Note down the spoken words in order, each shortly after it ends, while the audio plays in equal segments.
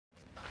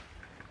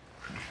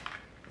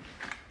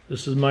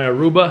This is my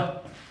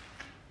Aruba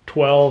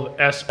 12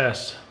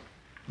 SS,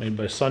 made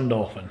by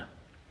SunDolphin.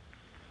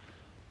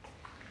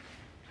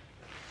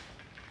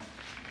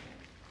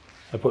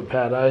 I put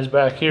pad eyes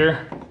back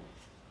here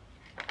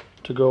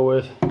to go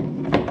with,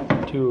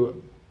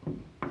 to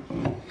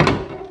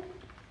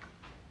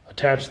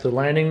attach the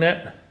landing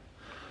net.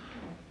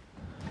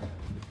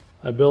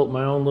 I built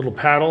my own little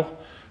paddle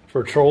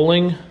for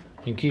trolling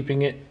and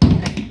keeping it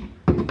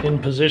in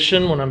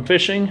position when I'm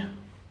fishing.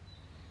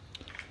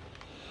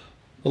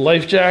 The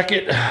life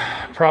jacket,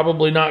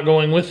 probably not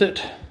going with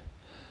it.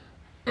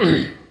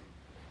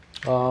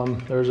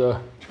 There's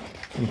a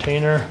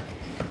container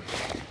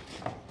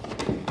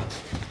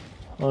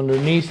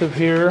underneath of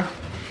here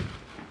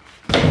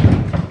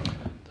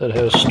that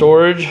has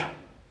storage.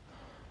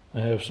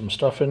 I have some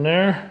stuff in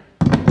there.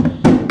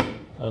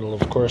 That'll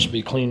of course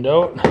be cleaned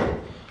out.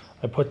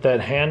 I put that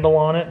handle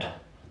on it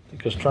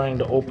because trying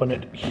to open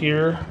it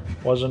here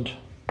wasn't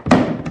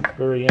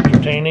very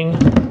entertaining.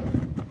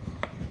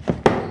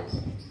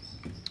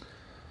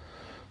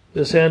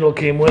 This handle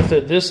came with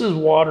it. This is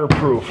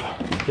waterproof.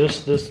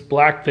 This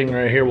black thing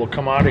right here will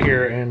come out of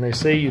here, and they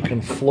say you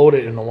can float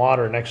it in the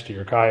water next to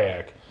your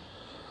kayak.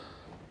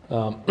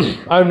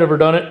 I've never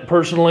done it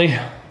personally,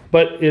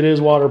 but it is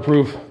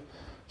waterproof,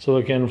 so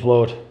it can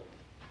float.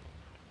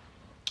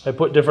 I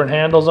put different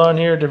handles on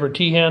here, different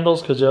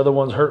T-handles, because the other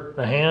ones hurt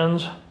the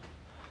hands.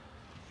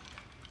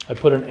 I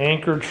put an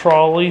anchor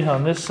trolley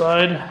on this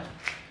side.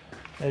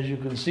 As you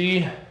can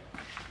see,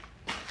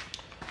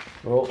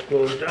 the rope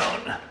goes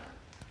down.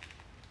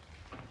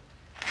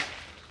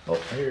 Oh,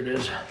 here it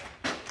is.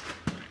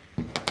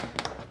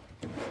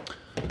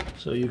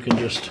 So you can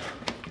just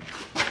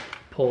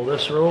pull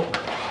this rope,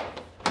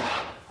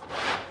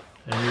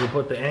 and you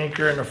put the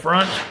anchor in the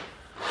front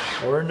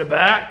or in the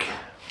back.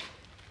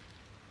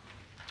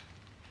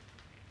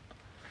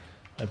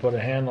 I put a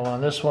handle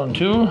on this one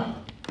too.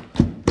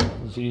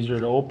 It's easier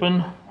to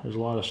open. There's a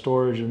lot of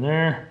storage in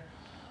there.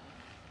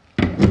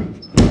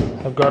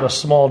 I've got a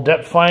small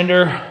depth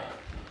finder,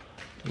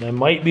 and I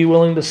might be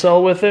willing to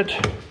sell with it.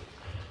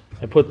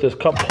 I put this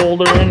cup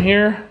holder in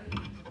here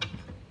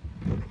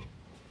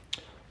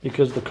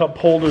because the cup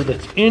holder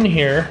that's in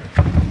here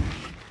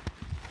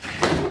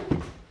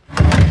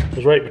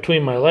is right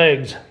between my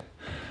legs.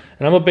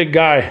 And I'm a big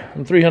guy.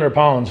 I'm 300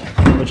 pounds,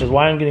 which is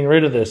why I'm getting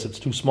rid of this. It's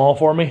too small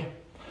for me.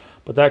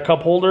 But that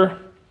cup holder,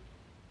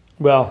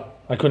 well,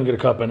 I couldn't get a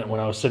cup in it when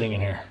I was sitting in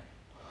here.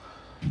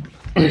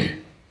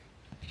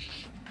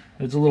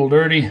 It's a little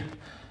dirty.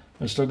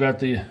 I still got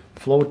the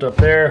float up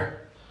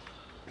there.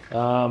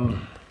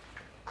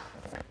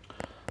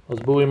 Those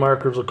buoy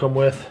markers will come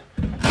with,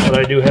 but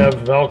I do have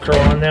Velcro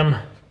on them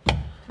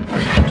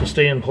to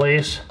stay in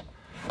place.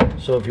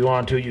 So if you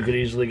want to, you could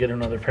easily get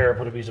another pair,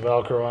 put a piece of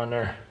Velcro on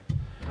there.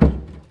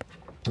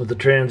 With the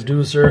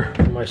transducer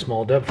for my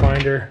small depth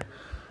finder,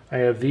 I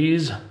have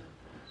these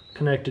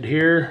connected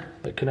here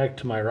that connect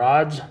to my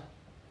rods,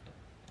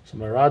 so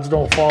my rods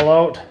don't fall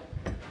out.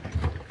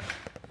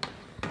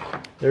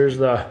 There's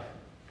the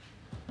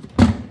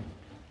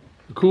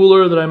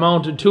cooler that I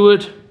mounted to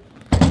it,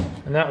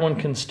 and that one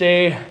can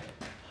stay.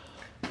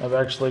 I've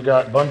actually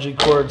got bungee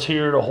cords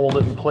here to hold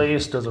it in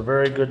place. Does a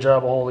very good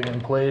job of holding it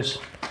in place.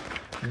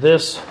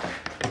 This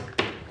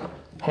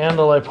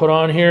handle I put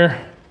on here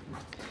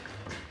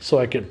so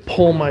I could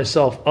pull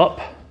myself up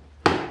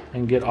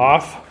and get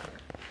off.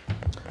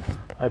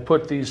 I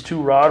put these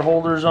two rod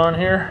holders on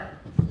here,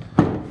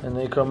 and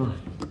they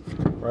come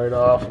right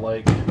off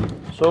like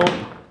so.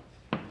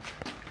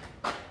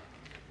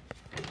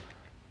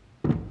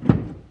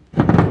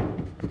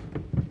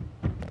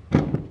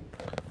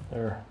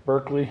 They're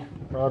Berkeley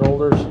rod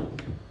holders.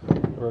 They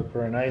work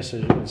very nice.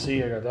 As you can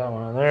see, I got that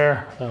one on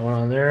there, that one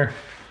on there.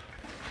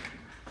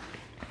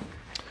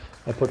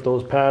 I put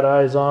those pad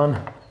eyes on,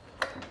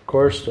 of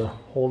course, to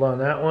hold on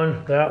that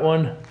one, that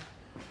one.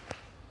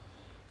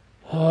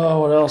 Oh,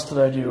 what else did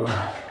I do?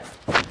 I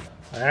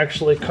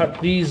actually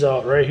cut these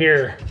out right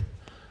here,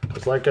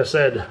 because like I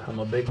said, I'm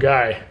a big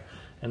guy,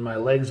 and my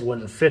legs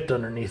wouldn't fit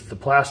underneath. The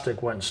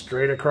plastic went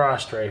straight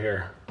across right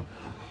here.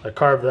 I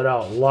carved that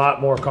out. A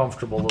lot more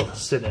comfortable to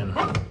sit in,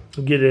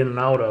 to get in and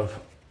out of.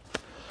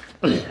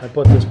 I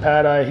put this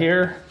pad eye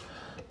here,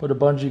 put a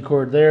bungee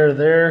cord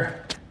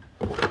there.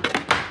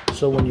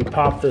 So when you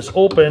pop this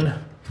open,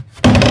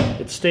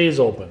 it stays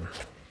open.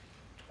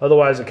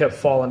 Otherwise, it kept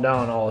falling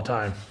down all the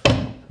time.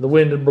 The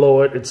wind would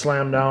blow it, it'd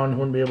slam down,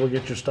 wouldn't be able to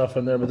get your stuff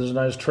in there, but there's a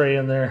nice tray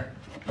in there.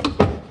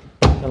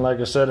 And like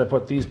I said, I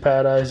put these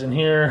pad eyes in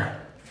here.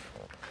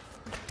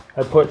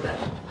 I put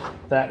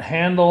that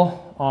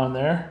handle on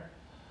there,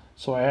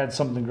 so I had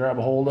something to grab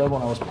a hold of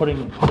when I was pulling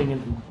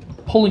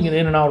it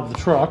in and out of the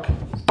truck.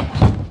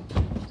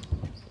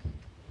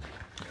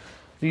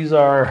 These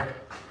are,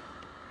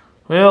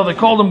 well, they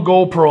called them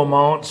GoPro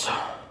mounts,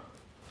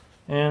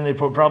 and they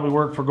probably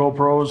work for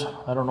GoPros.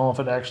 I don't know if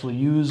it actually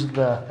used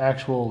the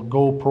actual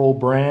GoPro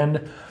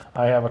brand.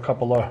 I have a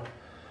couple of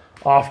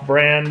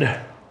off-brand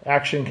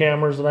action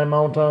cameras that I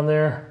mount on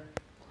there.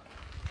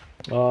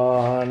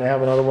 And I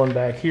have another one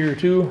back here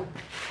too.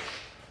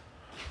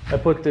 I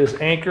put this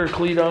anchor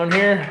cleat on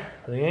here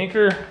for the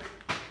anchor.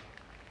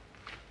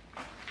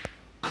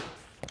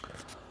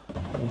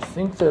 I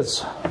think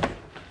that's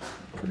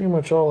pretty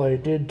much all I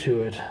did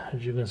to it.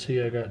 As you can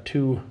see, I got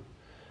 2 of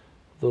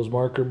those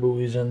marker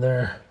buoys in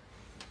there,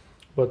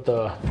 but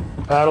the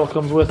paddle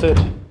comes with it.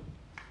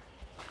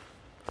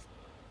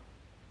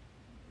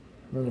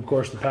 And of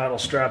course the paddle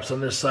straps on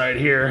this side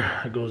here,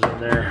 it goes in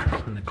there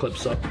and it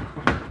clips up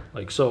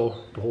like so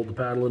to hold the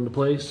paddle into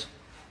place.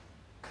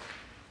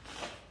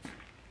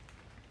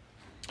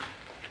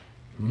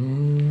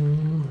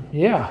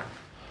 Yeah,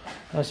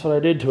 that's what I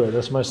did to it.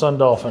 That's my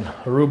SunDolphin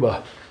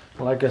Aruba.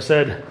 Like I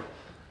said,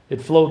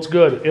 it floats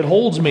good. It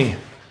holds me.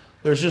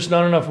 There's just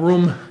not enough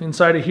room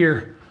inside of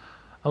here.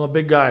 I'm a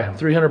big guy, I'm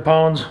 300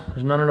 pounds.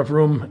 There's not enough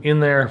room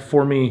in there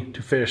for me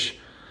to fish.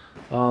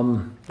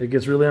 It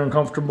gets really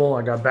uncomfortable.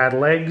 I got bad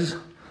legs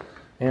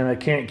and I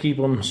can't keep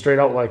them straight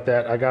out like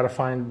that. I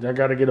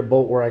gotta get a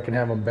boat where I can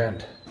have them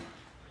bent.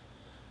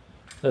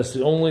 That's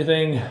the only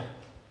thing.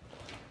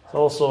 It's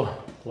also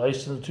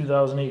licensed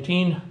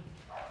 2018.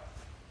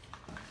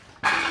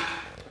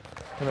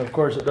 And of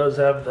course it does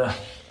have the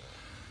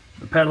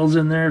pedals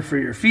in there for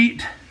your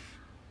feet.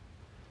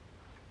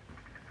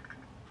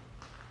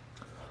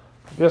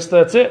 I guess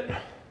that's it.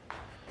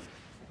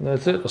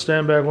 That's it. I'll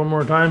stand back one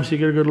more time so you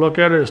get a good look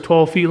at it. It's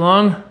 12 feet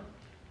long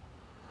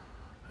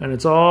and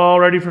it's all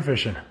ready for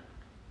fishing.